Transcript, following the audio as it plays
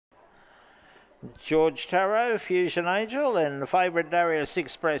George Tarot, Fusion Angel, and the favourite Darius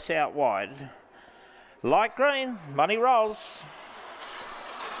Express out wide. Light green, money rolls.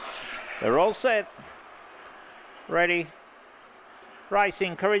 They're all set. Ready.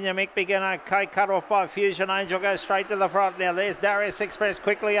 Racing, Corinna Mick begin okay, cut off by Fusion Angel, goes straight to the front. Now there's Darius Express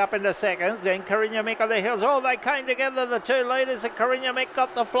quickly up into second, then Corinna Mick on the heels. Oh, they came together, the two leaders, and Corinna Mick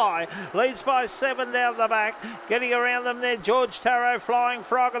got the fly. Leads by 7 down the back. Getting around them there, George Tarot, Flying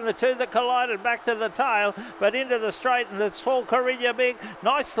Frog, and the two that collided back to the tail, but into the straight, and it's full Corinna Mick.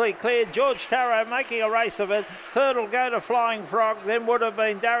 Nicely cleared, George Tarot making a race of it. Third will go to Flying Frog, then would have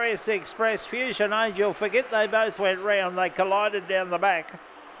been Darius Express, Fusion Angel. Forget they both went round, they collided down the back.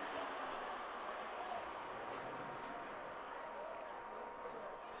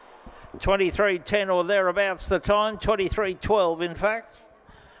 $23.10 or thereabouts the time, $23.12 in fact.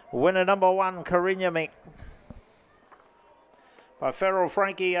 Winner number 1, Corinna Mick. By Feral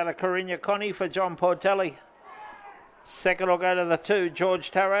Frankie out of Corinna Connie for John Portelli. Second will go to the 2, George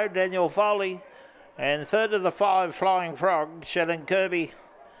Tarot, Daniel Foley. And third of the 5, Flying Frog, Shannon Kirby.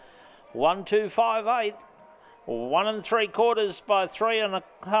 1, 2, 5, 8. 1 3/4 by 3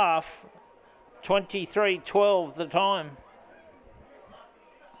 1/2. 23.12 the time.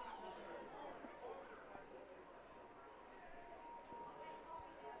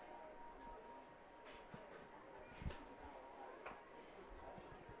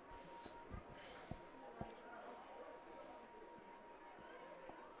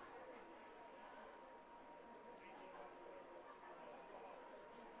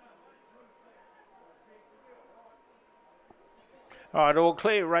 All right, all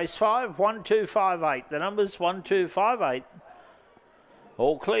clear. Race 5, 1, 2, 5, 8. The numbers 1, 2, 5, 8.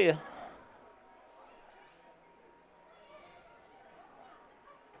 All clear.